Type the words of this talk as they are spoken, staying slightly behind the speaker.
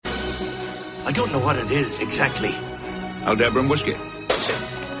I don't know what it is exactly. Aldebaran whiskey.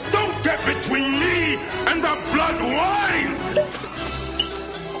 Don't get between me and the blood wine!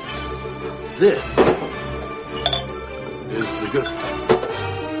 This is the good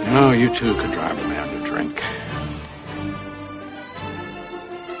stuff. You know, you two could drive a man to drink.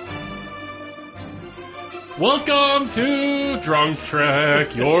 Welcome to Drunk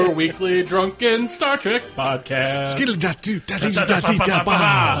Trek, your weekly drunken Star Trek podcast.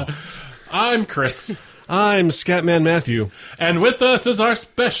 I'm Chris. I'm Scatman Matthew. And with us is our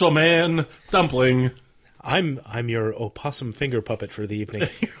special man, Dumpling. I'm your opossum finger puppet for the evening.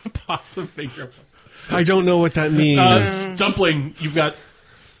 Opossum finger puppet. I don't know what that means. Dumpling, you've got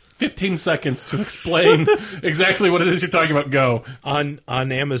 15 seconds to explain exactly what it is you're talking about. Go. On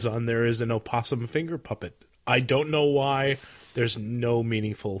Amazon, there is an opossum finger puppet. I don't know why. There's no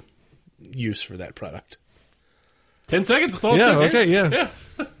meaningful use for that product. 10 seconds. That's all. Yeah, it okay, yeah.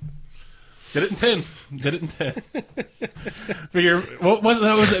 Did it in 10. Did it in 10. Figure. What was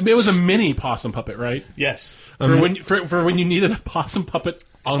that? It was a mini possum puppet, right? Yes. For when you needed a possum puppet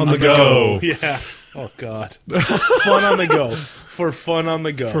on the go. Yeah. Oh, God. Fun on the go. For fun on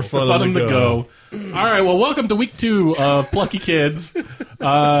the go. For fun on the go. All right, well, welcome to week 2 of Plucky Kids.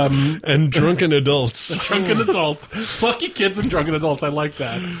 And drunken adults. Drunken adults. Plucky Kids and drunken adults. I like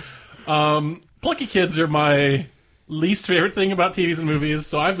that. Plucky Kids are my least favorite thing about TVs and movies,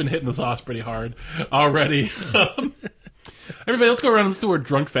 so I've been hitting the sauce pretty hard already. Everybody, let's go around and let's do our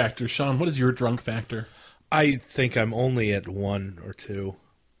drunk factor. Sean, what is your drunk factor? I think I'm only at 1 or 2.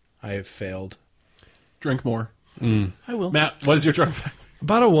 I have failed. Drink more. I will. Matt, what is your drunk factor?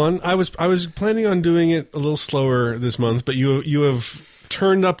 About a 1. I was planning on doing it a little slower this month, but you have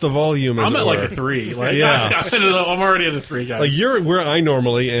turned up the volume. As I'm at were. like a 3. Like, yeah, I'm already at a 3, guys. like you're where I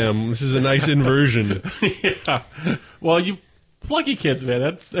normally am. This is a nice inversion. Yeah. Well, you Plucky Kids, man.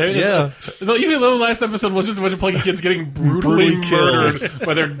 That's Yeah. Even though the last episode was just a bunch of Plucky Kids getting brutally murdered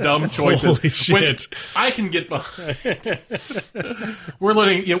by their dumb choices, Holy shit. which I can get behind. We're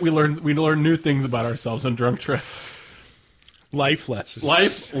learning. Yeah, we learn new things about ourselves on Drunk Trek. Life lessons.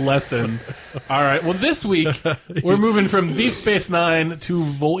 Life lessons. All right. Well, this week we're moving from Deep Space Nine to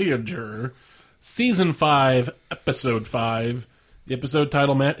Voyager, Season 5, Episode 5. The episode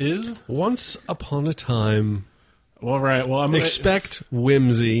title, Matt, is Once upon a time. All right. Well, I'm Expect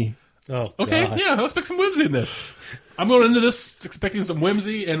whimsy. Oh, okay. God. Yeah, let's pick some whimsy in this. I'm going into this expecting some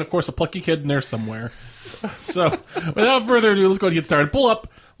whimsy and, of course, a Plucky Kid in there somewhere. So, without further ado, let's go ahead and get started. Pull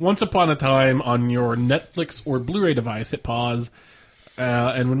up Once Upon a Time on your Netflix or Blu-ray device. Hit pause.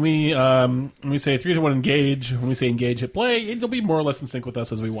 And when we say 3, 2, 1, engage, when we say engage, hit play, you'll be more or less in sync with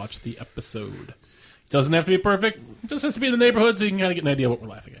us as we watch the episode. It doesn't have to be perfect. It just has to be in the neighborhood so you can kind of get an idea of what we're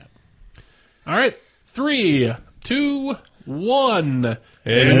laughing at. All right. 3, 2, 1.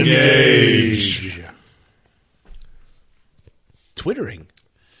 Engage. Twittering.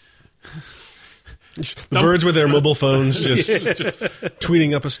 The birds with their mobile phones just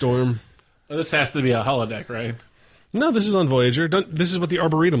tweeting up a storm. This has to be a holodeck, right? No, this is on Voyager. This is what the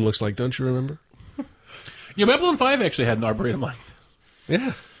Arboretum looks like. Don't you remember? Yeah, Babylon 5 actually had an arboretum like this.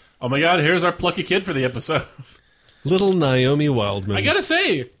 Yeah. Oh my God, here's our Plucky Kid for the episode. Little Naomi Wildman. I gotta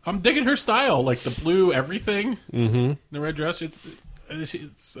say, I'm digging her style, like the blue everything, the red dress. It's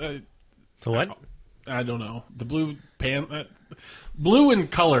The what? I don't know, the blue blue in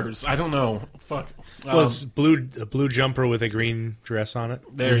colors. I don't know. Fuck. Well, it's a blue jumper with a green dress on it.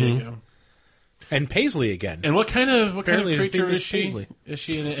 There you go. And Paisley again. And what kind of Apparently the creature theme is is she? Paisley. Is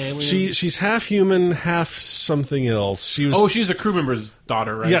she an alien? She's half human, half something else. She's a crew member's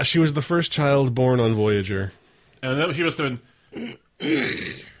daughter, right? Yeah, she was the first child born on Voyager. And that she must have been.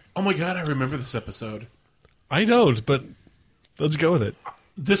 Oh my God, I remember this episode. I don't, but let's go with it.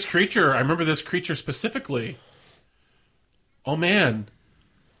 This creature, I remember this creature specifically. Oh man,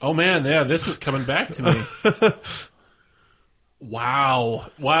 yeah, this is coming back to me.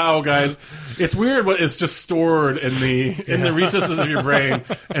 Wow, guys, it's weird what is just stored in the recesses of your brain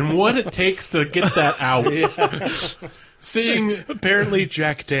and what it takes to get that out. Seeing Apparently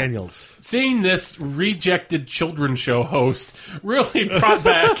Jack Daniels. Seeing this rejected children's show host really brought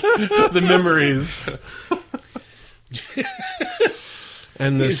back the memories.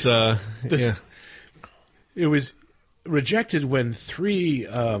 And this, yeah. It was rejected when three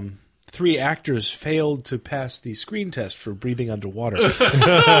actors failed to pass the screen test for breathing underwater.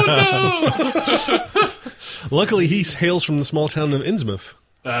 Luckily, he hails from the small town of Innsmouth.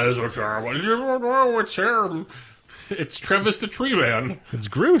 That is a terrible. It's Travis the Tree Man. It's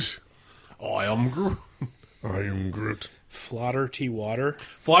Groot. I am Groot. I am Groot. Flotter T. Water.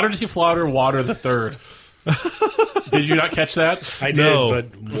 Flotter T. Flotter Water the Third. Did you not catch that? I did, No.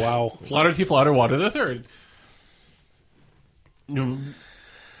 but wow. Flotter T. Flotter Water the Third.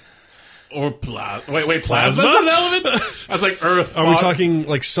 Or wait, plasma? Plasma? Is an element? I was like, Earth. Are we talking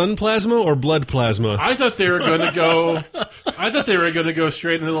like sun plasma or blood plasma? I thought they were going to go. I thought they were going to go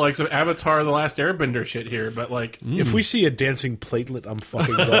straight into like some Avatar: The Last Airbender shit here, but like, If we see a dancing platelet, I'm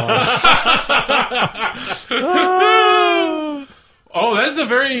fucking gone. oh, that's a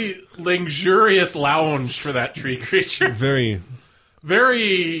very luxurious lounge for that tree creature. Very.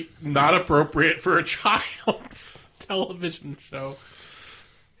 Very not appropriate for a child's television show.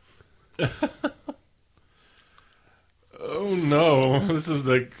 Oh no! This is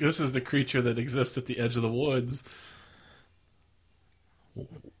the creature that exists at the edge of the woods.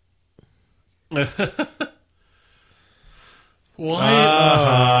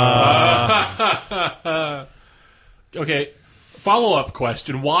 Why? Okay. Follow-up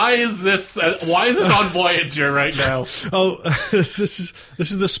question: Why is this on Voyager right now? Oh, this is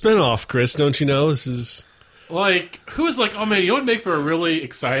the spinoff, Chris. Don't you know? This is Like, who's like, oh man, you would make for a really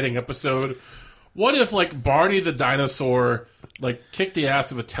exciting episode. What if like Barney the dinosaur like kicked the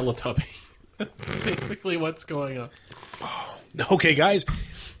ass of a Teletubby? That's basically what's going on. Okay, guys,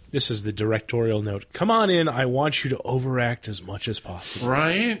 this is the directorial note. Come on in. I want you to overact as much as possible.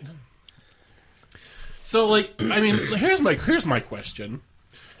 Right? So, like, I mean, here's my question: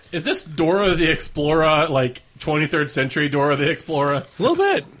 Is this Dora the Explorer like 23rd century Dora the Explorer, a little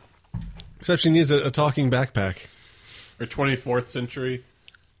bit. Except she needs a talking backpack. or 24th century?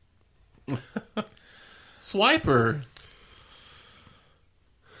 Swiper.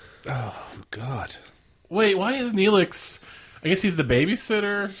 Oh, God. Wait, why is Neelix? I guess he's the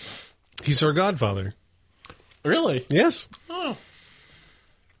babysitter. He's her godfather. Really? Yes. Oh,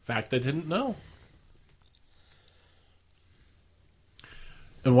 fact I didn't know.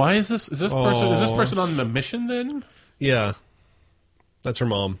 And why is this? Is this person on the mission then? Yeah. That's her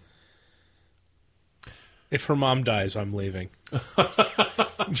mom. If her mom dies, I'm leaving.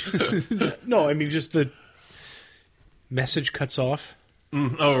 No, I mean, just the message cuts off.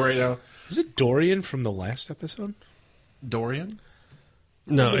 Oh, right now, Is it Dorian from the last episode? Dorian.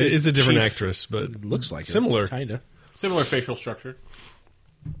 No, it's a different Chief. actress, but Looks like similar. Kind of. Similar facial structure.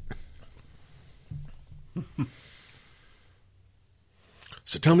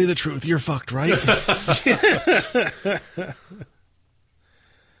 So tell me the truth. You're fucked, right?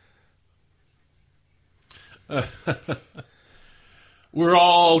 We're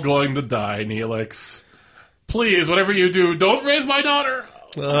all going to die, Neelix. Please, whatever you do, don't raise my daughter.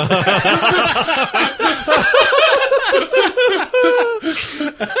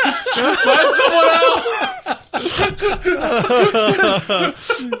 Find someone else.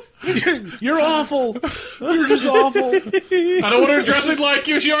 You're awful. You're just awful. I don't want her dressing like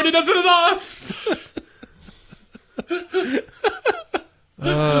you. She already does it enough.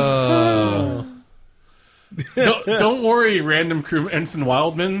 Don't worry, random crew Ensign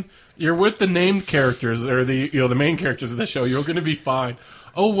Wildman. You're with the named characters, or the main characters of the show. You're going to be fine.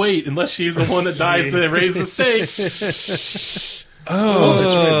 Oh wait, unless she's the one that dies to raise the stake. That's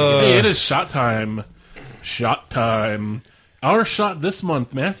right. Hey, it is shot time. Shot time. Our shot this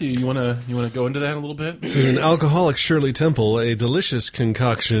month, Matthew. You wanna go into that a little bit? This is an alcoholic Shirley Temple, a delicious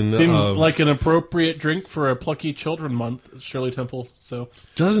concoction. Seems of, like an appropriate drink for a Plucky Children month, Shirley Temple. So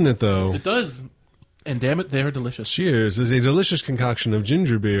doesn't it though? it does. And damn it, they're delicious. Cheers! Is a delicious concoction of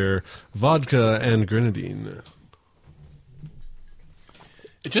ginger beer, vodka, and grenadine.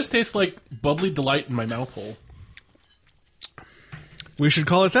 It just tastes like bubbly delight in my mouth hole. We should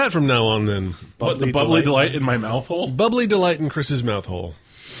call it that from now on, then. What, the bubbly delight in my mouth hole? Bubbly delight in Chris's mouth hole.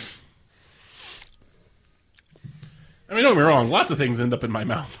 I mean, don't get me wrong. Lots of things end up in my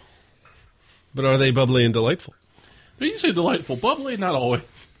mouth. But are they bubbly and delightful? They're usually delightful. Bubbly, not always. In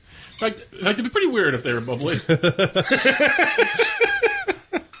fact, it'd be pretty weird if they were bubbly.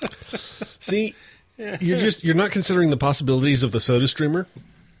 See, you're not considering the possibilities of the soda streamer.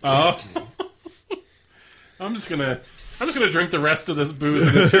 I'm just gonna drink the rest of this booze.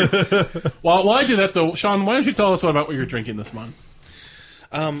 In this while I do that, though, Sean, why don't you tell us about what you're drinking this month?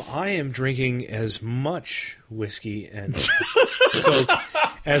 I am drinking as much whiskey and Coke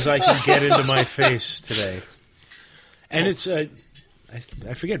as I can get into my face today. And it's, I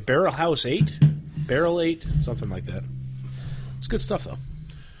forget, Barrel 8? Barrel 8? Something like that. It's good stuff, though.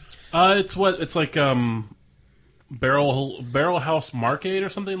 It's like Barrel House Mark 8 or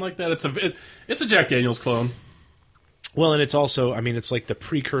something like that. It's a Jack Daniel's clone. Well, and it's also, I mean, it's like the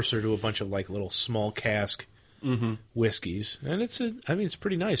precursor to a bunch of like little small cask whiskeys, and it's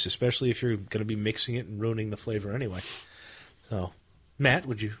pretty nice, especially if you're going to be mixing it and ruining the flavor anyway. So, Matt,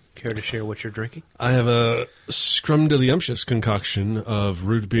 would you care to share what you're drinking? I have a scrumdiddlyumptious concoction of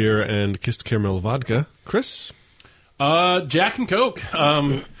root beer and kissed caramel vodka. Chris? Jack and Coke.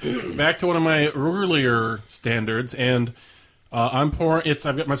 Back to one of my earlier standards, and I'm pouring.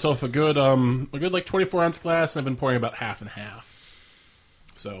 I've got myself a good like 24-ounce glass, and I've been pouring about half and half.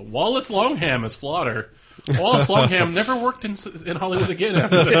 So Wallace Longham is Flotter. Wallace Longham never worked in Hollywood again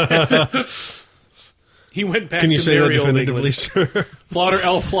after this. He went back Can you to say that Merry Old definitively, England. sir? Flotter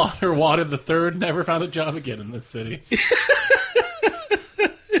L. Flotter Water III never found a job again in this city.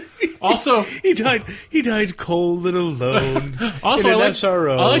 Also, He died cold and alone. Also, in I an like,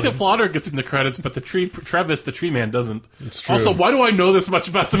 SRO. I like that Flotter gets in the credits, but Travis, the tree man, doesn't. It's true. Also, why do I know this much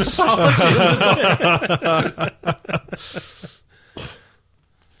about the mythology?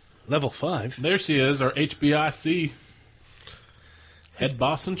 Level 5. There she is, our HBIC head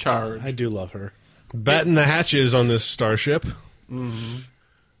boss in charge. I do love her. Batting the hatches on this starship.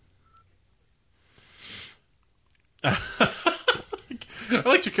 I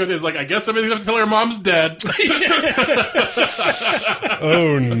like Chakotay's like, I guess somebody's going to tell her mom's dead.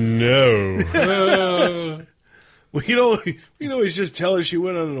 Oh, no. We can always just tell her she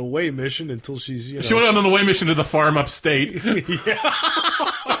went on an away mission until she's, She went on an away mission to the farm upstate.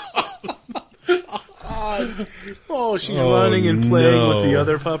 Oh, she's running and playing no. with the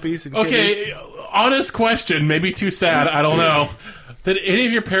other puppies. And Okay, kitties. honest question, maybe too sad, I don't know. Did any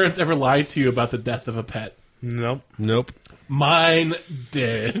of your parents ever lie to you about the death of a pet? Nope. Nope. Mine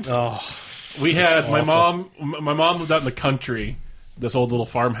did. Oh, We had my mom lived out in the country, this old little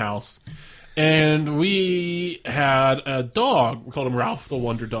farmhouse, and we had a dog. We called him Ralph the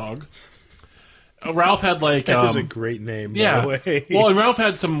Wonder Dog. Ralph had like that is a great name. yeah. By the way. Well, and Ralph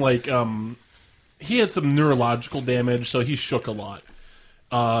had some like he had some neurological damage, so he shook a lot.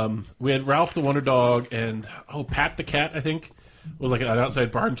 We had Ralph the Wonder Dog and Pat the cat, I think, was like an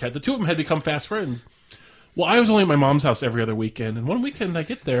outside barn cat. The two of them had become fast friends. Well, I was only at my mom's house every other weekend, and one weekend I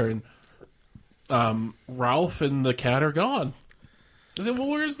get there and Ralph and the cat are gone. I said, "Well,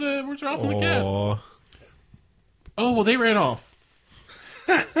 where's Ralph and the cat?" Aw. Oh, well, they ran off.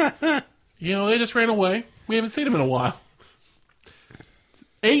 They just ran away. We haven't seen them in a while.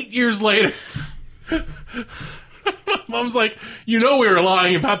 8 years later, Mom's like, we were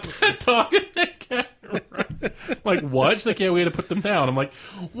lying about that dog and that cat. I'm like, what? She's like, yeah, we had to put them down. I'm like,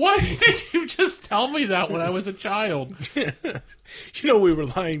 why did you just tell me that when I was a child? We were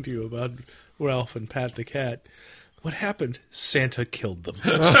lying to you about Ralph and Pat the cat. What happened? Santa killed them.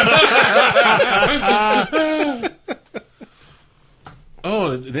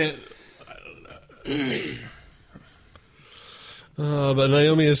 But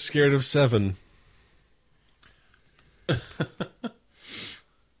Naomi is scared of 7.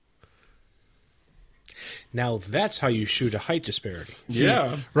 Now that's how you shoot a height disparity.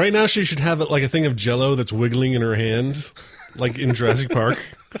 Yeah. Right now she should have like a thing of Jell-O that's wiggling in her hand, like in Jurassic Park.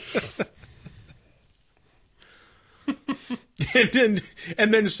 And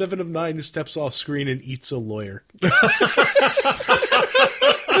then 7 of 9 steps off screen and eats a lawyer.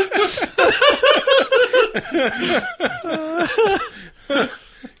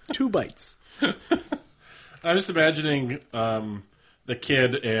 2 bites. I'm just imagining the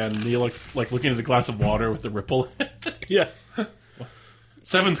kid and Neelix like looking at a glass of water with the ripple. Yeah.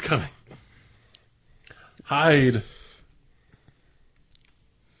 7's coming. Hide.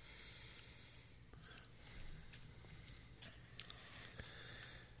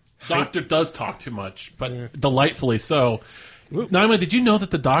 Doctor does talk too much, but delightfully so. Naima, did you know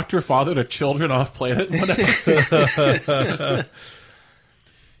that the Doctor fathered a children off planet in one episode?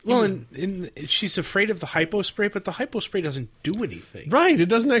 Well, and she's afraid of the hypo spray, but the hypo spray doesn't do anything. Right, it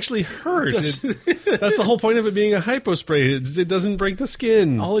doesn't actually hurt. That's the whole point of it being a hypo spray. It doesn't break the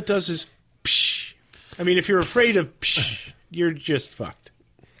skin. All it does is psh. I mean, if you're afraid of psh, you're just fucked.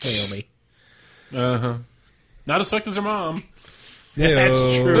 Naomi. Uh-huh. Not as fucked as her mom. Hey-o. That's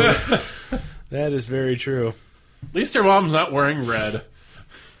true. That is very true. At least her mom's not wearing red.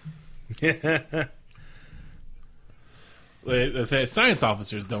 They say science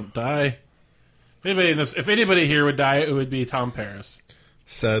officers don't die. If anybody here would die, it would be Tom Paris.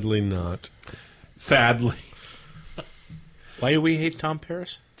 Sadly not. Sadly. Why do we hate Tom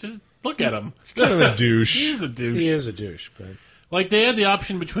Paris? Just look at him. He's kind of a douche. He's a douche. He is a douche, but... Like, they had the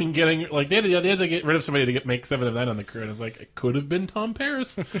option between getting... Like, they had to get rid of somebody to make 7 of 9 on the crew, and it's like, it could have been Tom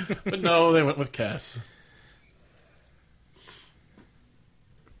Paris. But no, they went with Cass.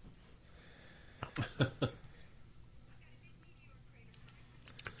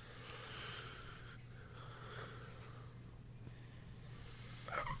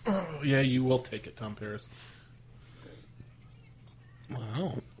 Oh, yeah, you will take it, Tom Paris. Well,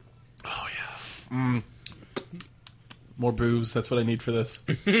 More booze. That's what I need for this.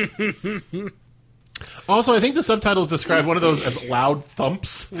 Also, I think the subtitles describe one of those as loud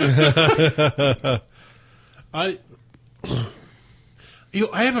thumps. I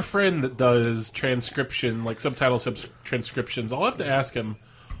have a friend that does transcription, like subtitle transcriptions. I'll have to ask him,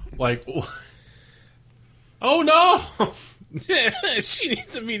 like, oh no! She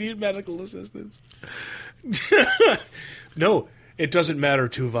needs immediate medical assistance. No, it doesn't matter,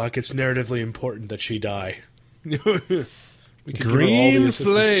 Tuvok. It's narratively important that she die. We could give her all the Green assistance.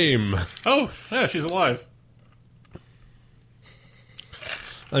 flame. Oh, yeah, she's alive.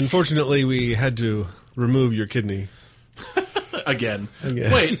 Unfortunately, we had to remove your kidney. Again.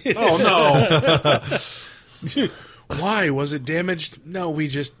 Again. Wait. Oh, no. Why? Was it damaged? No, we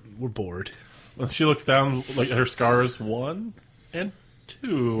just were bored. She looks down, like, at her scars. 1 and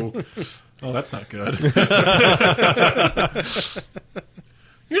 2. Oh, that's not good.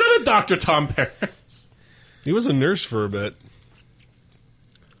 You're not a Dr. Tom Paris. He was a nurse for a bit.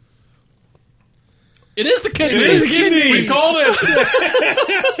 It is the kidney. It is the kidney. We called it.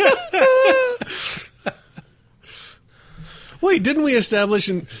 Wait, didn't we establish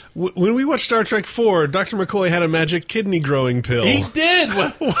when we watched Star Trek 4, Dr. McCoy had a magic kidney growing pill? He did.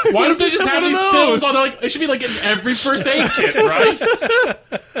 Why don't they just have these pills? On, like, it should be like in every first aid kit, right?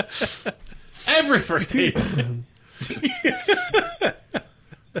 Every first aid kit.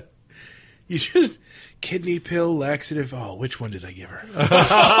 You just kidney pill, laxative. Oh, which one did I give her?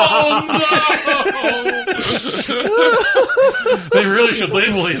 Oh no! They really should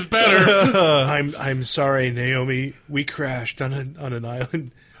label these better. I'm sorry, Naomi. We crashed on an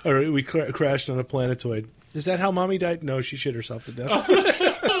island, or we crashed on a planetoid. Is that how Mommy died? No, she shit herself to death.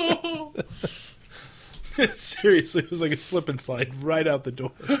 Seriously, it was like a slip and slide right out the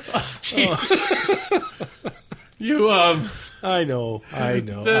door. Jeez. You I know.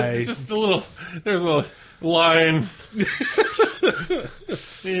 Just a little. There's a line.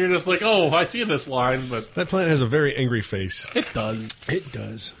 You're just like, oh, I see this line, but That plant has a very angry face. it does. It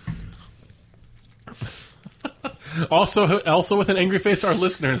does. Also with an angry face, our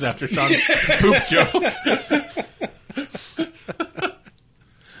listeners after Sean's poop joke.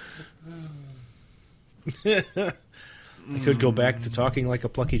 I could go back to talking like a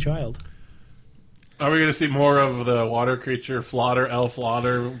plucky child. Are we going to see more of the water creature, Flotter,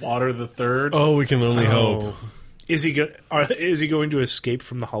 Flotter, Water the Third? Oh, we can only hope. Is he going to escape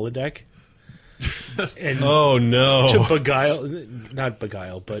from the holodeck? And Oh, no. to not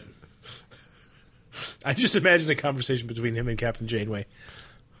beguile, but I just imagine a conversation between him and Captain Janeway.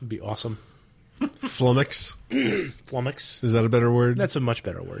 It'd be awesome. Flummox. Flummox. Is that a better word? That's a much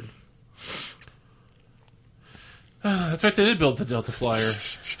better word. That's right, they did build the Delta Flyer.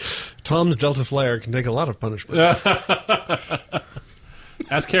 Tom's Delta Flyer can take a lot of punishment.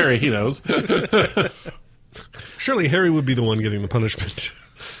 Ask Harry, he knows. Surely Harry would be the one getting the punishment.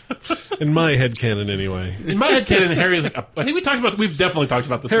 In my headcanon, anyway. In my head canon, Harry's like, I think we've definitely talked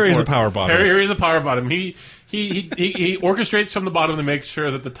about this Harry's before. a power bottom. Harry's a power bottom. He orchestrates from the bottom to make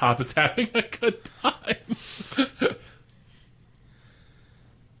sure that the top is having a good time.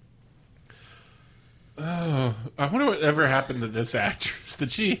 Oh, I wonder what ever happened to this actress.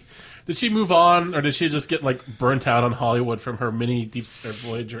 Did she move on, or did she just get like burnt out on Hollywood from her mini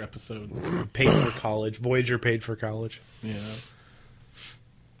Voyager episodes? Paid for college. Voyager paid for college. Yeah.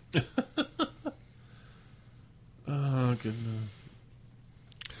 Oh goodness.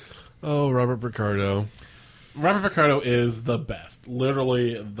 Oh, Robert Picardo. Robert Picardo is the best,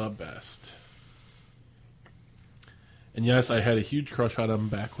 literally the best. And yes, I had a huge crush on him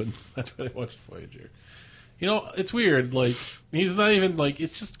back when I watched Voyager. You know, it's weird. Like, he's not even like.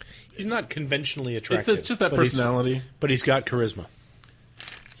 It's just He's not conventionally attractive. it's just that but personality. But he's got charisma.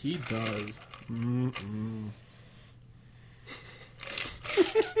 He does.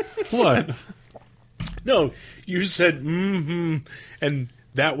 What? No, you said mm-hmm, and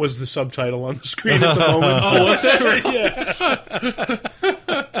that was the subtitle on the screen at the moment. Oh, was it?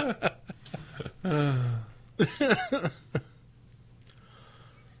 Yeah.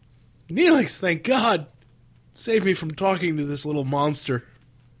 Neelix, thank God. Save me from talking to this little monster.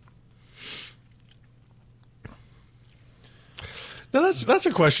 Now, that's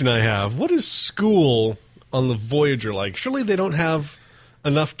a question I have. What is school on the Voyager like? Surely they don't have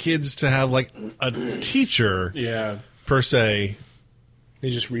enough kids to have, like, a teacher, Yeah. per se. They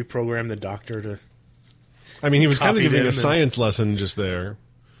just reprogrammed the doctor to... I mean, he was kind of Copied giving him a and- science lesson just there.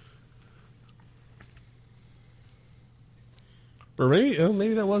 Or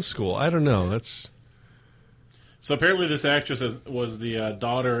maybe that was school. I don't know. That's... So apparently this actress was the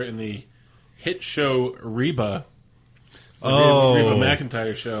daughter in the hit show Reba. Reba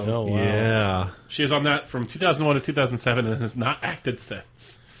McEntire show. Oh, wow. Yeah. She is on that from 2001 to 2007 and has not acted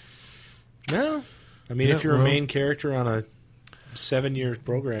since. No. I mean, if you're a main character on a 7-year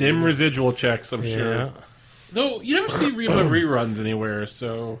program. Dim residual checks, I'm sure. No, you never see Reba reruns anywhere,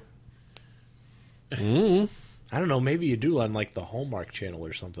 so... I don't know. Maybe you do on, like, the Hallmark Channel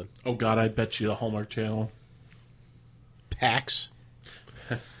or something. Oh, God, I bet you the Hallmark Channel. PAX.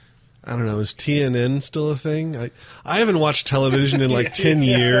 I don't know. Is TNN still a thing? I haven't watched television in like 10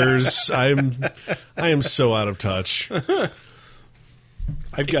 years. I am so out of touch.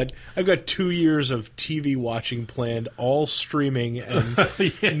 I've got 2 years of TV watching planned, all streaming,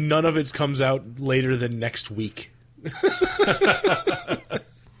 and none of it comes out later than next week.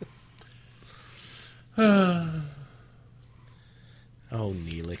 Oh,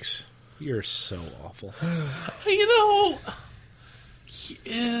 Neelix, you're so awful. You know, he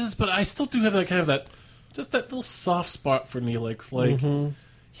is, but I still do have that kind of that little soft spot for Neelix. Like,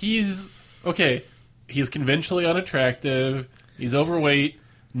 he's conventionally unattractive. He's overweight.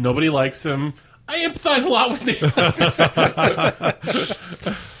 Nobody likes him. I empathize a lot with Neelix.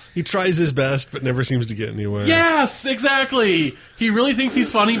 He tries his best, but never seems to get anywhere. Yes, exactly. He really thinks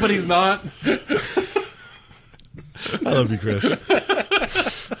he's funny, but he's not. I love you, Chris.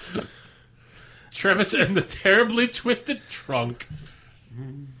 Travis and the terribly twisted trunk.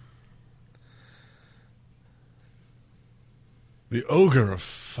 The ogre of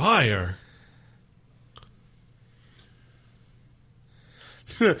fire.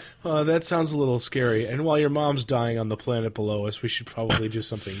 That sounds a little scary. And while your mom's dying on the planet below us, we should probably do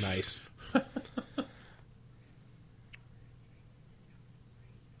something nice.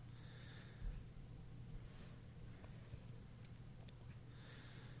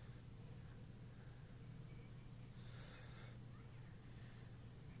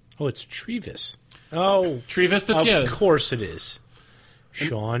 Oh, it's Trevis. Oh, Trevis the kid. Of course it is.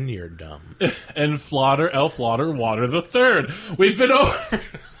 Sean, you're dumb. And Flotter, Water the Third. We've been over.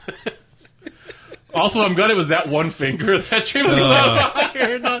 Also, I'm glad it was that one finger that Trevis was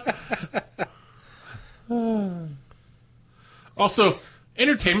on fire. Also,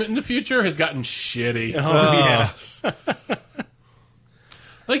 entertainment in the future has gotten shitty. Oh, yeah.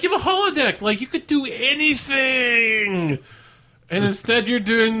 Like, you have a holodeck. Like, you could do anything. And instead you're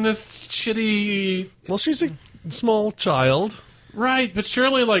doing this shitty... Well, she's a small child. Right, but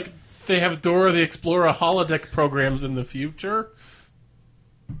surely, like, they have Dora the Explorer holodeck programs in the future.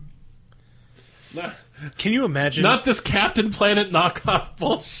 Can you imagine? Not this Captain Planet knockoff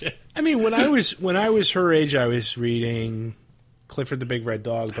bullshit. I mean, when I was her age, I was reading Clifford the Big Red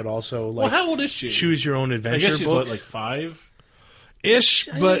Dog, but also like, well, how old is she? Choose Your Own Adventure. I guess she's book. what, like 5? Ish,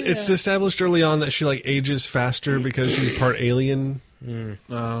 but it's established early on that she like ages faster because she's part alien.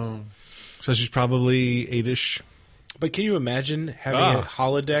 Oh, so she's probably 8-ish. But can you imagine having a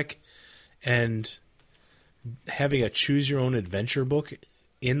holodeck and having a Choose Your Own Adventure book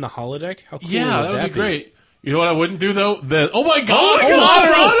in the holodeck? How cool yeah, would that would be great. You know what I wouldn't do though? Oh my God!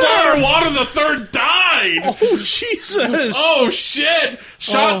 Water the Third died. Oh Jesus! Oh shit!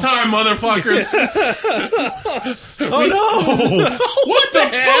 Shot time, motherfuckers! Oh no! What the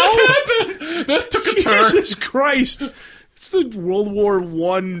fuck happened? This took a turn. Jesus Christ! It's the World War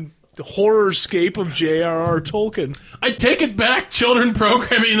I horror-scape of J.R.R. Tolkien. I take it back. Children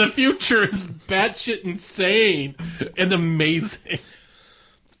programming in the future is batshit insane and amazing.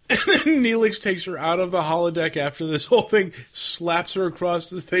 And then Neelix takes her out of the holodeck after this whole thing, slaps her across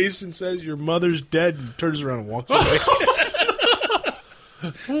the face and says, "Your mother's dead," and turns around and walks away.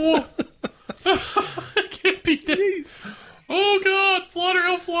 I can't be dead. Oh God,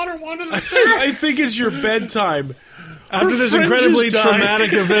 Flotter, Water the Third. I think it's your bedtime. After this incredibly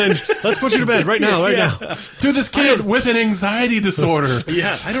traumatic event, let's put you to bed right now, now. To this kid with an anxiety disorder.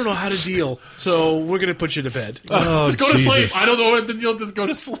 Yeah, I don't know how to deal, so we're going to put you to bed. Just go to sleep. I don't know what to deal. Just go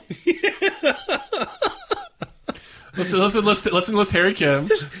to sleep. Let's enlist Harry Kim.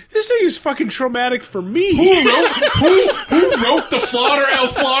 This thing is fucking traumatic for me. Who wrote the Flotter,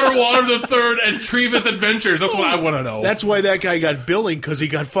 Water the Third, and Trevis Adventures? That's what I want to know. That's why that guy got billing, because he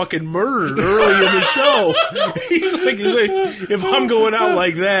got fucking murdered early in the show. He's like, if I'm going out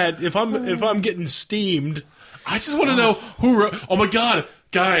like that, if I'm getting steamed, I just want to know who wrote. Oh my God,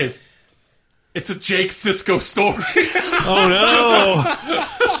 guys, it's a Jake Sisko story. Oh no!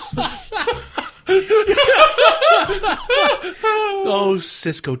 Oh,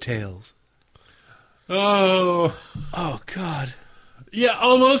 Cisco Tales. Oh God. Yeah,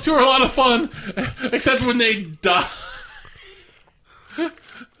 those two are a lot of fun, except when they die.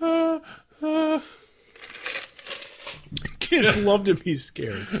 Kids love to be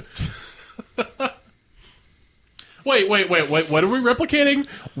scared. Wait. What are we replicating?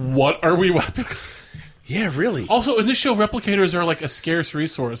 What are we replicating? Yeah, really. Also, in this show, replicators are like a scarce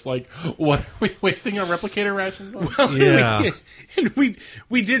resource. Like, what are we wasting our replicator rations on? Yeah. And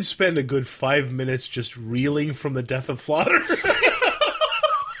we did spend a good 5 minutes just reeling from the death of Flotter.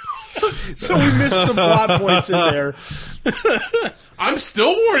 So we missed some plot points in there. I'm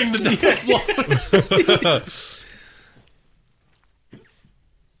still mourning the death of Flotter.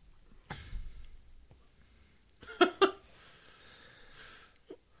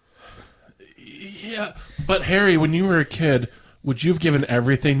 Yeah, but Harry, when you were a kid, would you have given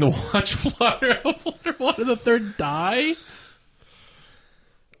everything to watch Flotter Water the Third die?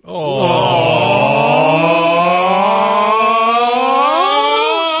 Bung.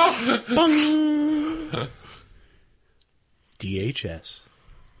 DHS.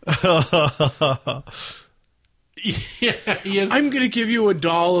 Yeah, he is. I'm going to give you a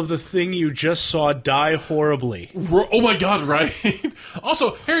doll of the thing you just saw die horribly. Oh my god, right?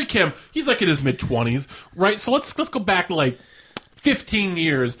 Also, Harry Kim, he's like in his mid-20s, right? So let's go back like 15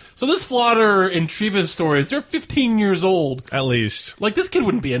 years. So this Flotter and Treva's stories, they're 15 years old. At least. Like, this kid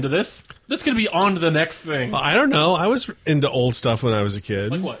wouldn't be into this. That's going to be on to the next thing. I don't know. I was into old stuff when I was a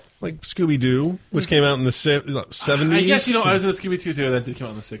kid. Like what? Like Scooby-Doo, which came out in the 70s. I guess, I was in the Scooby-Doo too, that did come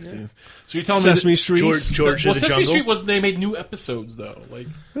out in the 60s. Yeah. So you're telling Sesame me Street. George of the Sesame Jungle. Street was, they made new episodes, though. Like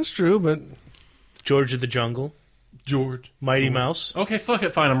That's true, but... George of the Jungle. Mighty Mouse. Okay, fuck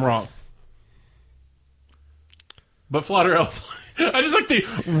it, fine, I'm wrong. But Flotter Elf... I just like the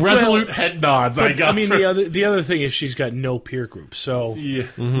resolute head nods I got. I mean, the other thing is she's got no peer group, so yeah.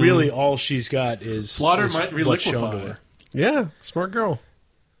 Really all she's got is Flotter might what's shown to reliquify. her. Yeah, smart girl.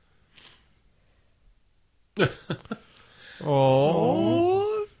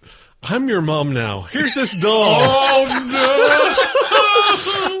 Oh, I'm your mom now. Here's this doll. Oh no!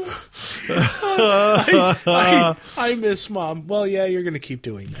 I miss Mom. Well, yeah, you're going to keep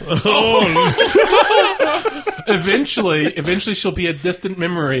doing that. Eventually she'll be a distant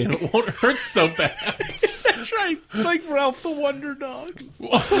memory and it won't hurt so bad. That's right. Like Ralph the Wonder Dog.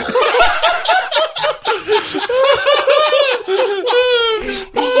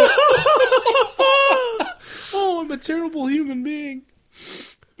 Oh, I'm a terrible human being.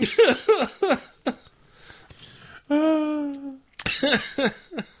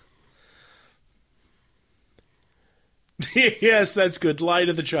 Yes, that's good. Lie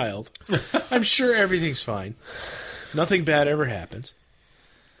to the child. I'm sure everything's fine. Nothing bad ever happens.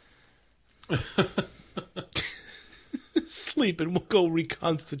 Sleep and we'll go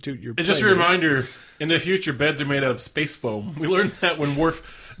reconstitute your And just a reminder, in the future, beds are made out of space foam. We learned that when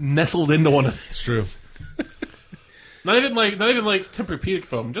Worf nestled into one of these. It's true. Not even like Tempur-Pedic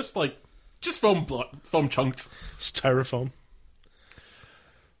foam, just foam chunks. Styrofoam.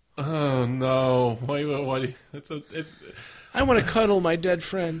 Oh no! Why? It's. I want to cuddle my dead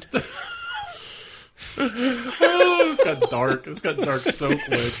friend. Oh, it's got dark. It's got dark so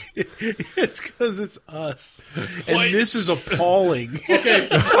quick. It's because it's us, and this is appalling. Okay.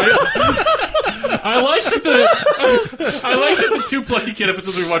 I like that the two Plucky Kid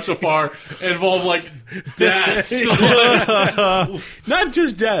episodes we watched so far involve like death. Not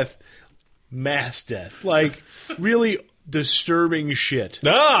just death, mass death. Like really disturbing shit.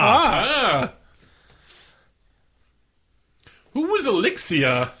 Ah. Who was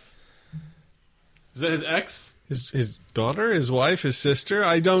Elixia? Is that his ex? His daughter, his wife, his sister?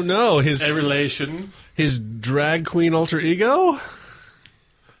 I don't know. A relation. His drag queen alter ego?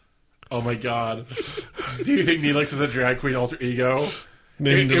 Oh my god. Do you think Neelix is a drag queen alter ego?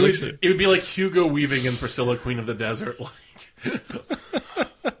 Named Elixir. It would be like Hugo Weaving and Priscilla, Queen of the Desert. Like.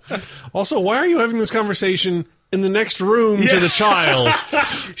 Also, why are you having this conversation in the next room to the child?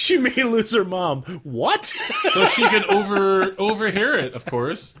 She may lose her mom. What? So she can overhear it, of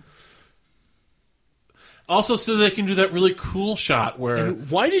course. Also, so they can do that really cool shot where... And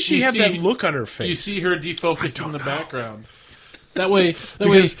why does she have that look on her face? You see her defocused in the background. That way...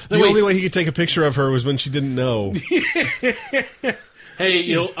 The only way he could take a picture of her was when she didn't know.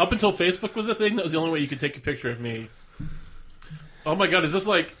 Hey, up until Facebook was a thing, that was the only way you could take a picture of me. Oh my god, is this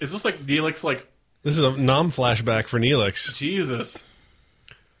like Neelix, like... This is a nom-flashback for Neelix. Jesus.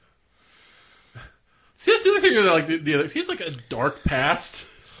 See, that's the other thing about like Neelix. He has like a dark past,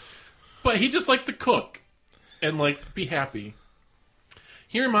 but he just likes to cook and like be happy.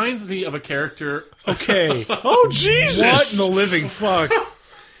 He reminds me of a character. Okay. Oh, Jesus! What in the living fuck?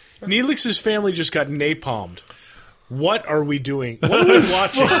 Neelix's family just got napalmed. What are we doing? What are we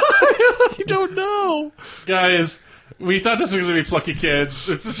watching? I don't know. Guys, we thought this was going to be Plucky Kids.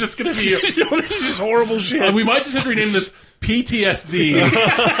 This is just going to be... This is horrible shit. We might just have to rename this PTSD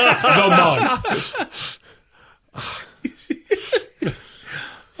the month.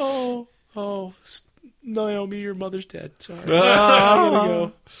 Oh, Naomi, your mother's dead. Sorry. I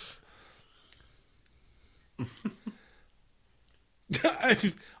gotta go.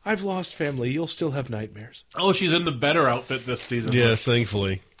 I've lost family. You'll still have nightmares. Oh, she's in the better outfit this season. Yes,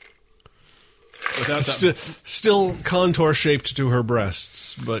 thankfully. Without that. Still contour shaped to her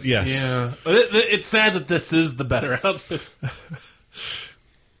breasts, but yes. Yeah. It's sad that this is the better outfit.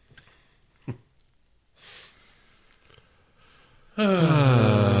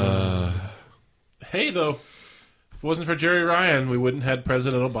 Hey, though, if it wasn't for Jerry Ryan, we wouldn't have had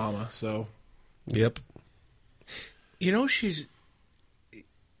President Obama, so... Yep. You know,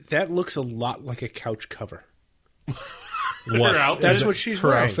 that looks a lot like a couch cover. What? That's what she's her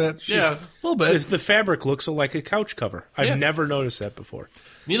wearing. outfit? Yeah. A little bit. The fabric looks like a couch cover. I've Yeah. never noticed that before.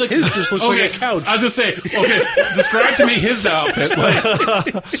 His just looks like a couch. I was going to say, okay, describe to me his outfit.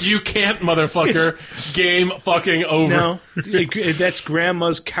 Like, you can't, motherfucker. Game fucking over. No, that's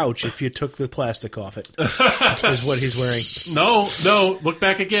Grandma's couch if you took the plastic off it. Is what he's wearing. No, look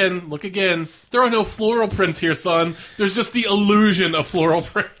back again. Look again. There are no floral prints here, son. There's just the illusion of floral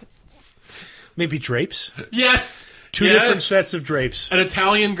prints. Maybe drapes? Yes! Two Yes. different sets of drapes. An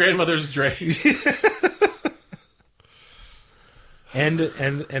Italian grandmother's drapes. And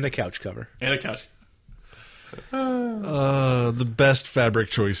a couch cover. And a couch. The best fabric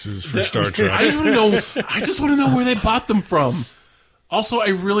choices for Star Trek. I just want to know where they bought them from. Also, I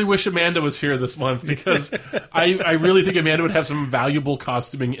really wish Amanda was here this month because I really think Amanda would have some valuable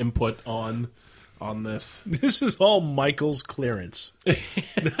costuming input on this. This is all Michael's clearance.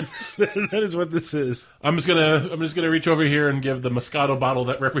 That is what this is. I'm just gonna reach over here and give the Moscato bottle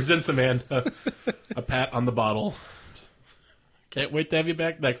that represents Amanda a pat on the bottle. Can't wait to have you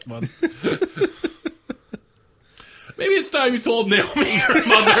back next month. Maybe it's time you told Naomi your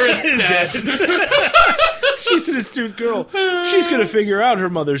mother is dead. She's an astute girl. She's going to figure out her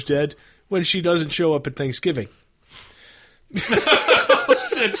mother's dead when she doesn't show up at Thanksgiving. Oh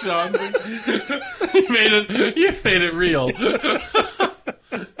shit, Sean! You made it real.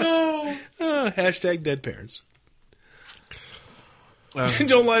 Hashtag dead parents.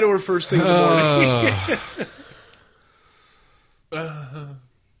 Don't lie to her first thing in the morning.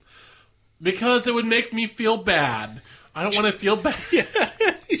 Because it would make me feel bad. I don't want to feel bad.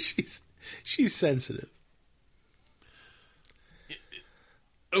 She's sensitive.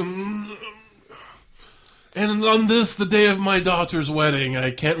 And on this, the day of my daughter's wedding,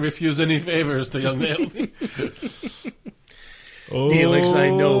 I can't refuse any favors to young Naomi. Neelix,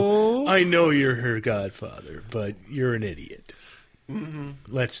 I know you're her godfather, but you're an idiot. Mm-hmm.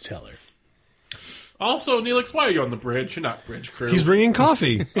 Let's tell her. Also, Neelix, why are you on the bridge? You're not bridge crew. He's bringing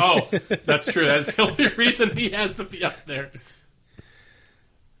coffee. Oh, that's true. That's the only reason he has to be up there.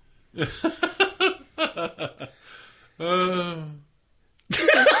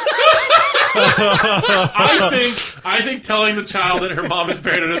 I think telling the child that her mom is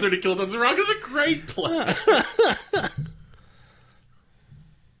buried under 30 kilotons of rock is a great plan.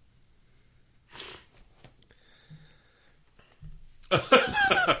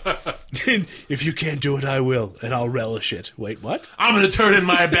 If you can't do it, I will, and I'll relish it. Wait, what? I'm going to turn in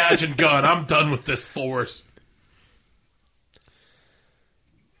my badge and gun. I'm done with this force.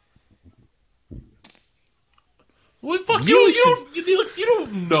 What fuck? You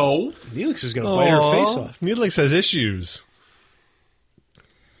don't know. Neelix is going to bite her face off. Neelix has issues.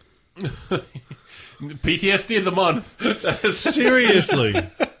 PTSD of the month. That is Seriously.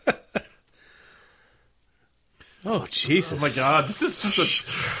 Oh, Jesus. Oh my God! This is just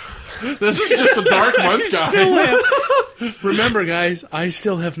a dark month, guys. Remember, guys, I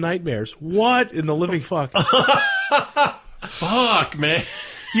still have nightmares. What in the living fuck? Fuck, man.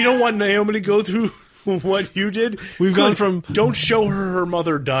 You don't want Naomi to go through what you did? We've gone from... Don't show her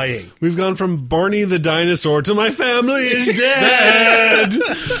mother dying. We've gone from Barney the dinosaur to my family is dead.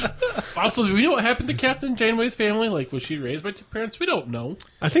 Also, do we know what happened to Captain Janeway's family? Like, was she raised by two parents? We don't know.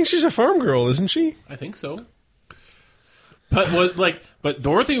 I think she's a farm girl, isn't she? I think so. But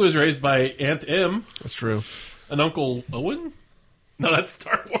Dorothy was raised by Aunt Em That's true. and Uncle Owen. No, that's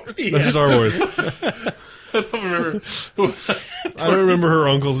Star Wars. That's Star Wars. I don't remember. I don't remember her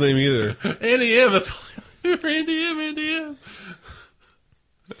uncle's name either. Auntie M. That's Auntie M. Auntie M.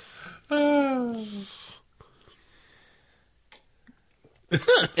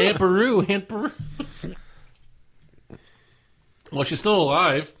 Aunt Peru. Well, she's still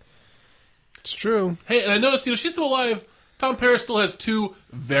alive. It's true. Hey, and I noticed, she's still alive. Tom Paris still has two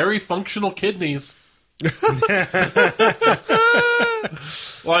very functional kidneys.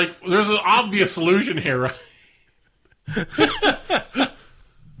 Like, there's an obvious solution here, right?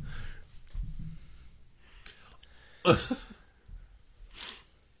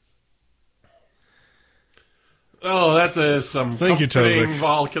 Oh, that's some Thank you, comforting Tobik.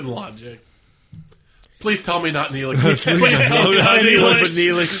 Vulcan logic. Please tell me not Neelix. Please tell me not Anything but Neelix.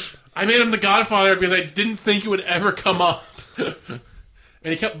 Neelix. I made him the Godfather because I didn't think it would ever come up. And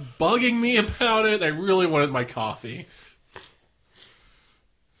he kept bugging me about it. I really wanted my coffee.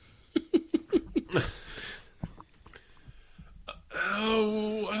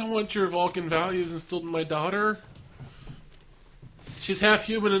 Oh, I don't want your Vulcan values instilled in my daughter. She's half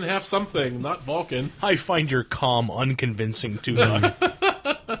human and half something, not Vulcan. I find your calm unconvincing,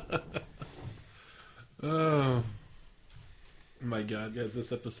 Tuvok. Oh. My God, guys,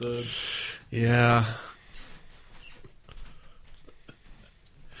 this episode. Yeah.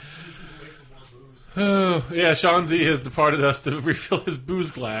 Oh, yeah, Sean Z has departed us to refill his booze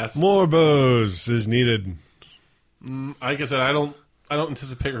glass. More booze is needed. Like I said, I don't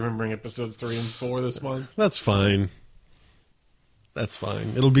anticipate remembering episodes 3 and 4 this month. That's fine. That's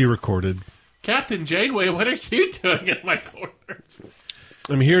fine. It'll be recorded. Captain Janeway, what are you doing in my quarters?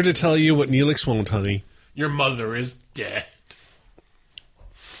 I'm here to tell you what Neelix won't, honey. Your mother is dead.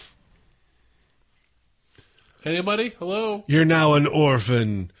 Anybody? Hello? You're now an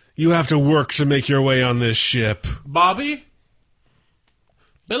orphan. You have to work to make your way on this ship. Bobby?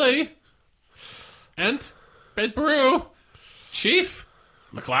 Billy? Ent? Ben Peru? Chief?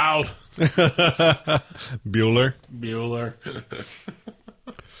 McLeod? Bueller. Bueller.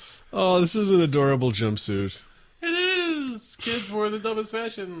 Oh, this is an adorable jumpsuit. It is! Kids wore the dumbest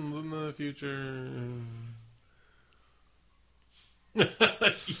fashions in the future.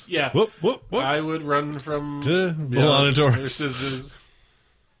 Yeah. Whoop, whoop, whoop. I would run from... To Belanidorus. This is...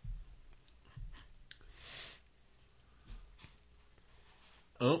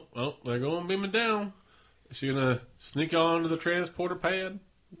 Oh, they're going beaming down. Is she going to sneak onto the transporter pad?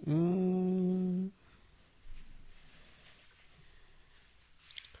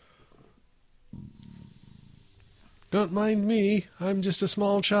 Don't mind me. I'm just a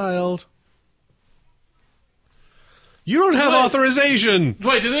small child. You don't have Wait. authorization.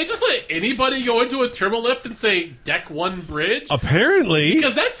 Wait, did they just let anybody go into a turbo lift and say deck 1 bridge? Apparently.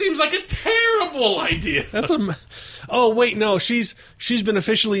 Because that seems like a terrible idea. That's a... Oh, wait, no. She's been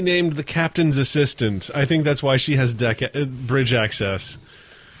officially named the captain's assistant. I think that's why she has bridge access.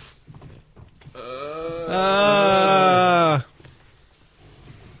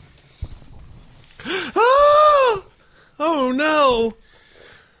 Oh, no.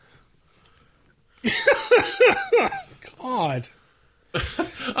 God.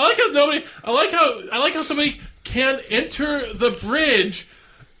 I like how somebody can enter the bridge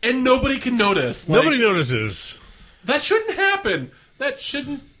and nobody can notice. Like, Nobody notices. That shouldn't happen. That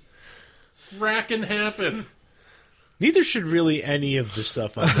shouldn't fracking happen. Neither should really any of the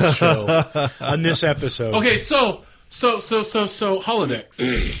stuff on this show, on this episode. Okay, so holodecks.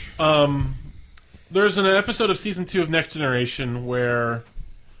 There's an episode of season 2 of Next Generation where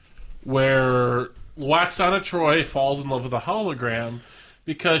Waxana Troy falls in love with a hologram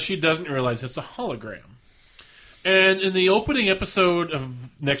because she doesn't realize it's a hologram. And in the opening episode of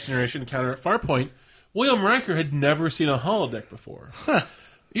Next Generation Encounter at Farpoint, William Riker had never seen a holodeck before.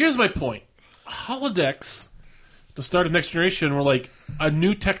 Here's my point. Holodecks, at the start of Next Generation, were like a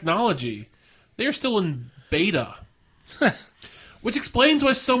new technology. They are still in beta. Which explains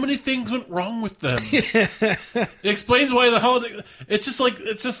why so many things went wrong with them. It explains why the holodeck... It's just like,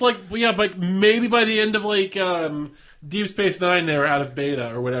 yeah, like maybe by the end of like Deep Space Nine they were out of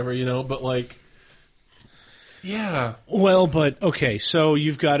beta or whatever, you know, but like... Yeah. Well, but, okay, so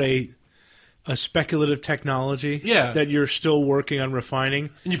you've got a speculative technology that you're still working on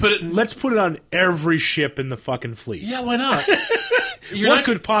refining. And you put it in... Let's put it on every ship in the fucking fleet. Yeah, why not? What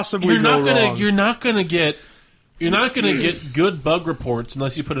could possibly go wrong? You're not going to get good bug reports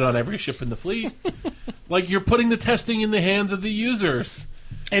unless you put it on every ship in the fleet. Like, you're putting the testing in the hands of the users.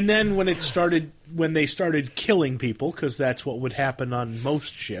 And then when they started killing people, because that's what would happen on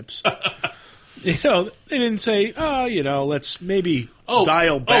most ships, they didn't say, let's maybe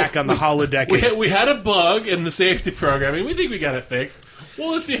dial back on the holodeck. We had a bug in the safety programming. We think we got it fixed.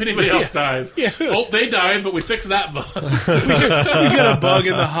 Well, let's see if anybody else dies. Yeah. Oh, they died, but we fixed that bug. We got a bug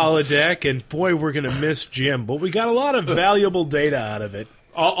in the holodeck, and boy, we're going to miss Jim. But we got a lot of valuable data out of it.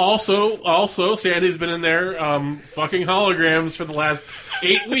 Also, Sandy's been in there fucking holograms for the last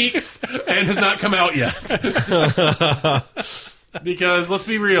 8 weeks and has not come out yet. Because, let's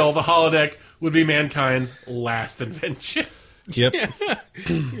be real, the holodeck would be mankind's last invention. Yep.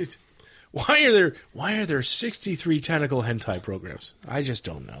 Why are there 63 tentacle hentai programs? I just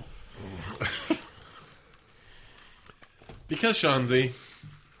don't know. Because, Shanzi.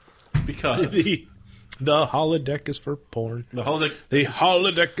 Because. The holodeck is for porn. The holodeck. The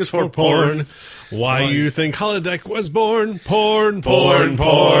holodeck is for Porn. Why you think holodeck was born? Porn, porn,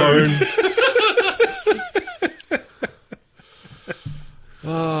 porn.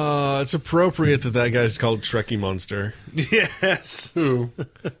 It's appropriate that guy's called Trekkie Monster. Yes. Who?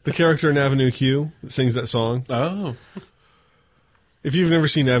 The character in Avenue Q that sings that song. Oh. If you've never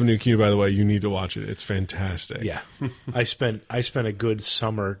seen Avenue Q, by the way, you need to watch it. It's fantastic. Yeah. I spent a good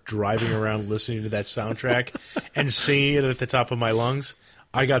summer driving around listening to that soundtrack and singing it at the top of my lungs.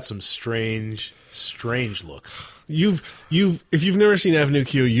 I got some strange looks. If you've never seen Avenue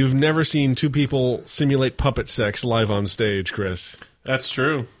Q, you've never seen two people simulate puppet sex live on stage, Chris. That's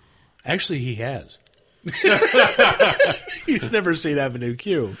true. Actually, he has. He's never seen Avenue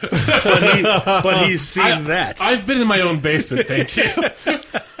Q, but he's seen that. I've been in my own basement, thank you.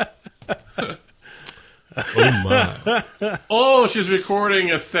 Oh, my. Oh, she's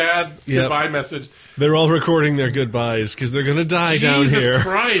recording a sad goodbye message. They're all recording their goodbyes because they're going to die down here. Jesus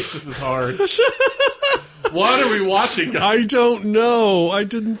Christ, this is hard. What are we watching, guys? I don't know. I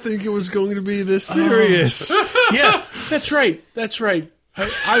didn't think it was going to be this serious. Yeah, that's right.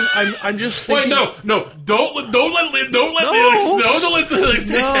 I'm just thinking. Wait, no, don't let Felix know. Don't let Felix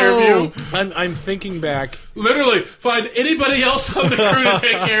take care of you. I'm thinking back. Literally, find anybody else on the crew to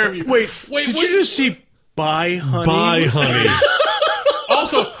take care of you. Wait, did you just see Bye, Honey? Bye, honey.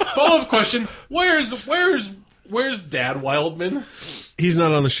 Also, follow-up question: Where's Dad Wildman? He's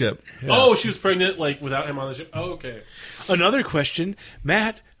not on the ship. Oh, she was pregnant, like without him on the ship. Oh, okay. Another question,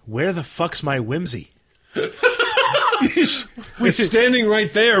 Matt. Where the fuck's my whimsy? It's standing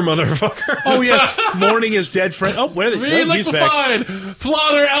right there, motherfucker. Oh yes, mourning his dead friend. Oh, where he's back.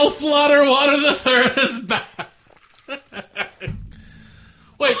 Flotter, Flotter, Water the Third is back.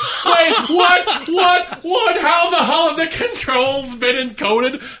 Wait, what? How the holodeck controls been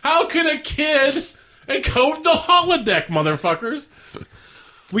encoded? How can a kid encode the holodeck, motherfuckers?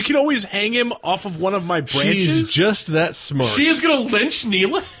 We can always hang him off of one of my branches. She's just that smart. She's gonna lynch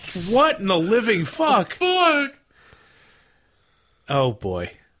Neelix? What in the living fuck? Fuck. Oh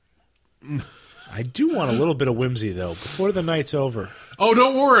boy. I do want a little bit of whimsy though before the night's over. Oh,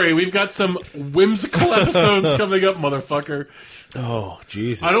 don't worry. We've got some whimsical episodes coming up, motherfucker. Oh,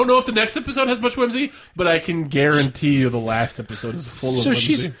 Jesus. I don't know if the next episode has much whimsy, but I can guarantee you the last episode is full of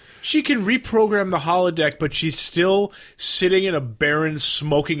whimsy. She can reprogram the holodeck, but she's still sitting in a barren,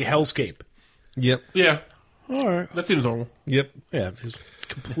 smoking hellscape. Yep. Yeah. All right. That seems normal. Yep. Yeah, it's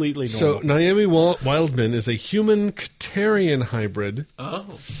completely So normal. Naomi Wildman is a human Catarian hybrid.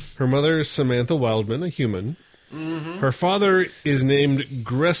 Oh. Her mother is Samantha Wildman, a human. Mm-hmm. Her father is named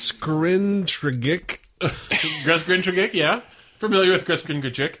Gresgrin-Tregic. Gresgrin-Tregic, yeah. Familiar with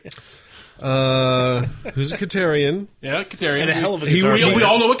Gresgrin-Tregic. Who's a Catarian. Yeah, Catarian. And a hell of a guitar player. We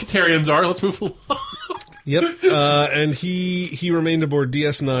all know what Catarians are. Let's move along. Yep. And he remained aboard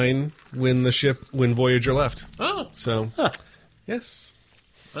DS9 when Voyager left. Oh. So, yes.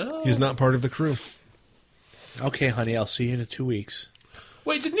 Oh. He's not part of the crew. Okay, honey, I'll see you in 2 weeks.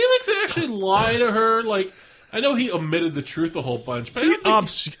 Wait, did Neelix actually lie to her? Like, I know he omitted the truth a whole bunch, but I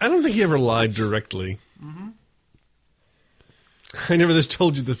don't think he ever lied directly. Mm-hmm. I never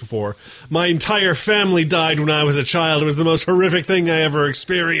told you this before. My entire family died when I was a child. It was the most horrific thing I ever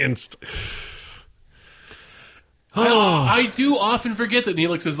experienced. I do often forget that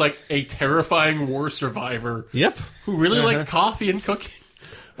Neelix is like a terrifying war survivor. Yep. Who really likes coffee and cooking.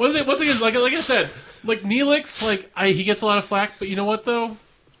 Once again, like I said, like Neelix, he gets a lot of flack, but you know what though?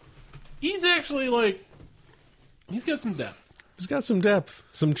 He's actually he's got some depth. He's got some depth,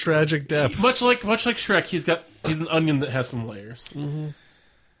 some tragic depth. Much like Shrek, he's an onion that has some layers. Mm-hmm.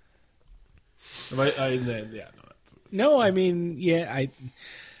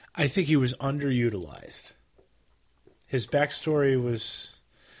 I think he was underutilized. His backstory was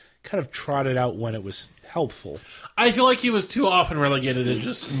kind of trotted out when it was helpful. I feel like he was too often relegated to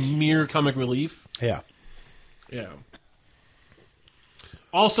just mere comic relief. Yeah. Yeah.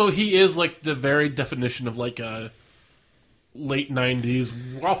 Also, he is like the very definition of like a late 90s,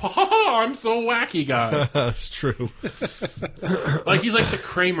 I'm so wacky guy. That's true. Like, he's like the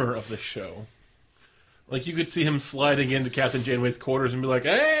Kramer of the show. Like, you could see him sliding into Captain Janeway's quarters and be like,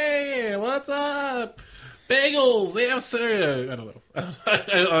 hey, what's up? Bagels, they have cereal. I don't know.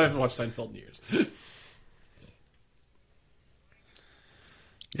 I haven't watched Seinfeld in years.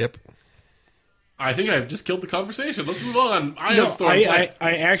 Yep. I think I've just killed the conversation. Let's move on. I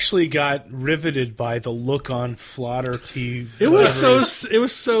actually got riveted by the look on Flotter T. It was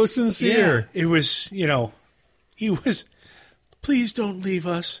so sincere. Yeah, it was, he was, please don't leave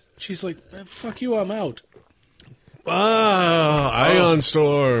us. She's like, fuck you, I'm out. Ion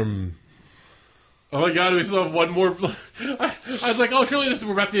Storm. Oh my god, we still have one more. I was like, oh, surely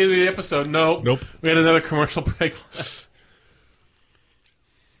we're about to the end of the episode. No. Nope. We had another commercial break left.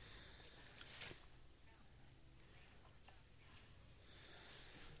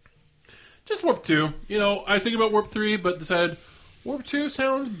 Just Warp 2. You know, I was thinking about Warp 3, but decided Warp 2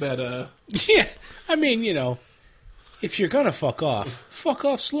 sounds better. Yeah, I mean, you know, if you're gonna fuck off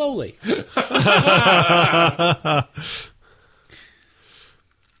slowly.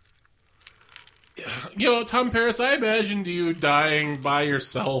 You know, Tom Paris, I imagined you dying by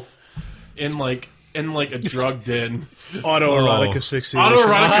yourself in like a drug den. Autoerotic asphyxiation.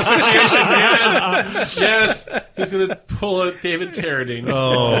 Autoerotic asphyxiation, yes! Yes! He's gonna pull a David Carradine.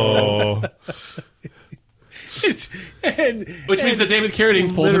 Oh. Which means that David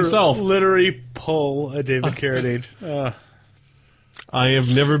Carradine pulled himself. Literally pull a David Carradine. I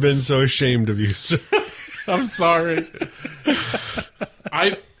have never been so ashamed of you, sir. I'm sorry.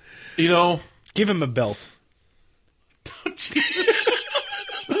 You know... Give him a belt.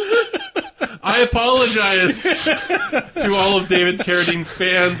 I apologize to all of David Carradine's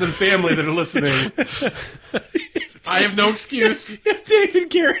fans and family that are listening. I have no excuse. If David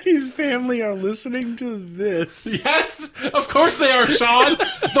Carradine's family are listening to this. Yes, of course they are, Sean.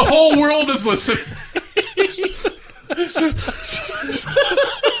 The whole world is listening.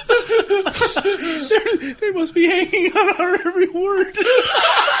 They must be hanging on our every word.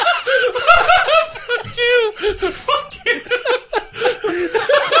 Fuck you. Fuck you.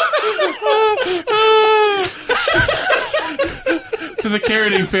 To the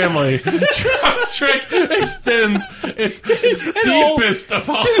Carradine family, Trek extends its deepest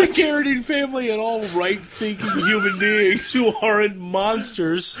apologies. To the Carradine family and all right-thinking human beings who aren't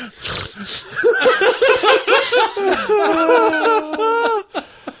monsters.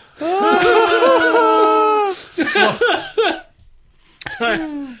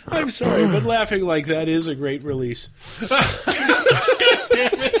 I'm sorry, but laughing like that is a great release. God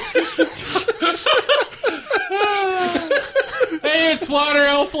damn it. Hey, it's Flotter,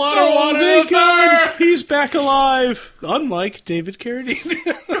 El Flotter, Water, thank God. Water. He's back alive. Unlike David Carradine.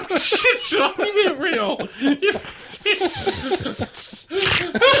 Shit, Sean, you made it real.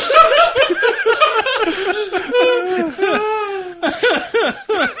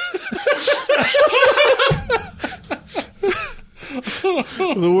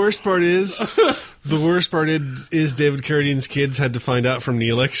 The worst part is David Carradine's kids had to find out from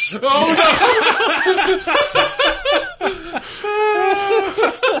Neelix. Oh no!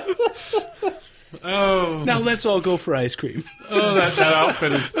 Oh. Now let's all go for ice cream. Oh, that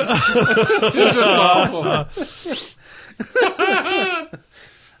outfit is just awful.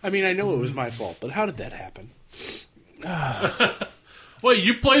 I mean, I know it was my fault, but how did that happen? Wait,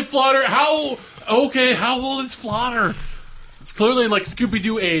 you played Flotter? How old is Flotter? It's clearly like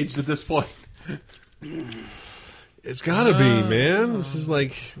Scooby-Doo aged at this point. It's gotta be, man. This is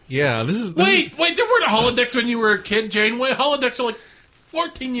like, yeah, this is... Wait, there weren't holodecks when you were a kid, Janeway? Holodecks are like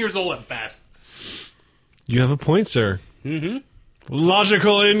 14 years old at best. You have a point, sir. Mm-hmm.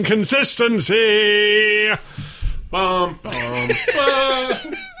 Logical inconsistency! Bum, bum,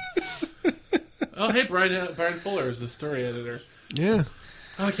 bum. Oh, hey, Brian Fuller is the story editor. Yeah.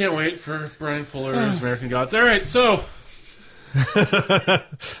 I can't wait for Brian Fuller's American Gods. All right, so... I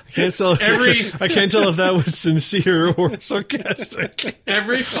can't tell if that was sincere or sarcastic.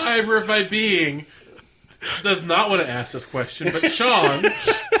 Every fiber of my being does not want to ask this question, but Sean,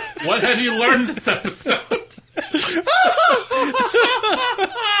 what have you learned this episode?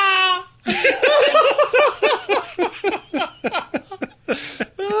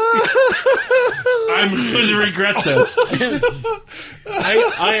 I'm going to regret this.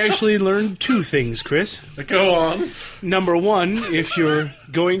 I actually learned two things, Chris. Go on. Number one, if you're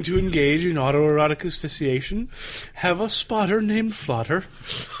going to engage in autoerotic asphyxiation, have a spotter named Flotter.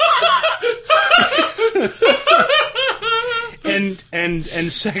 and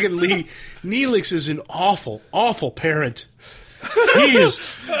secondly, Neelix is an awful, awful parent. He is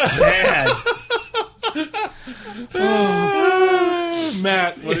bad.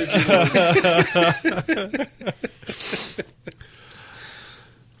 Matt, what did you do?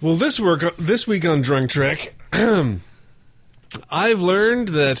 Well, this week on Drunk Trek, I've learned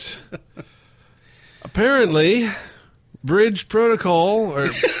that apparently bridge protocol or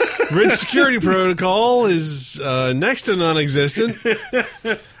bridge security protocol is next to non-existent,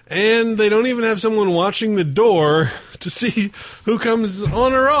 and they don't even have someone watching the door to see who comes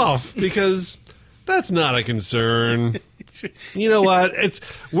on or off because that's not a concern. You know what?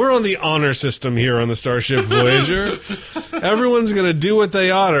 We're on the honor system here on the Starship Voyager. Everyone's going to do what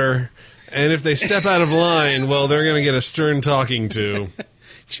they oughter, and if they step out of line, well, they're going to get a stern talking to.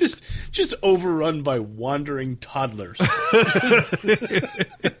 just overrun by wandering toddlers.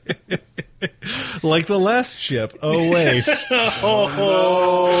 Like the last ship. Oh, wait.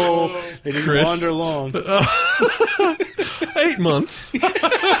 Oh, they didn't Chris. wander long. 8 months.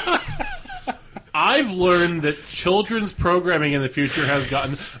 I've learned that children's programming in the future has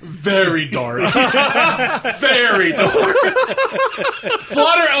gotten very dark. Very dark.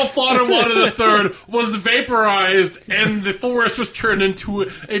 Flotter Water III was vaporized, and the forest was turned into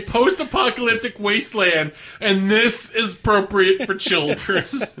a post-apocalyptic wasteland, and this is appropriate for children.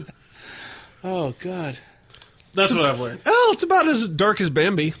 Oh, God. That's what I've learned. Well, it's about as dark as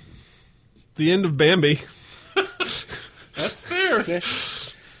Bambi. The end of Bambi. That's fair. Okay.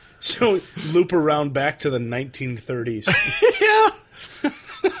 So, loop around back to the 1930s. Yeah.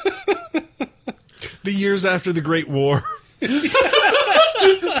 The years after the Great War. Kids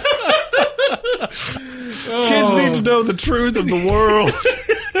need to know the truth of the world.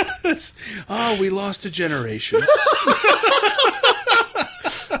 Oh, we lost a generation.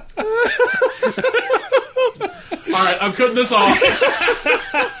 All right, I'm cutting this off.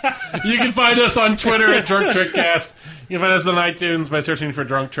 You can find us on Twitter at Drunk Trekcast. You can find us on iTunes by searching for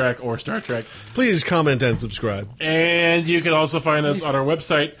Drunk Trek or Star Trek. Please comment and subscribe. And you can also find us on our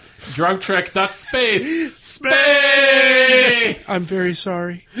website, drunktrek.space. Space! I'm very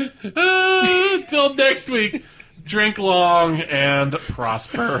sorry. Until next week, drink long and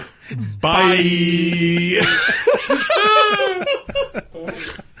prosper. Bye.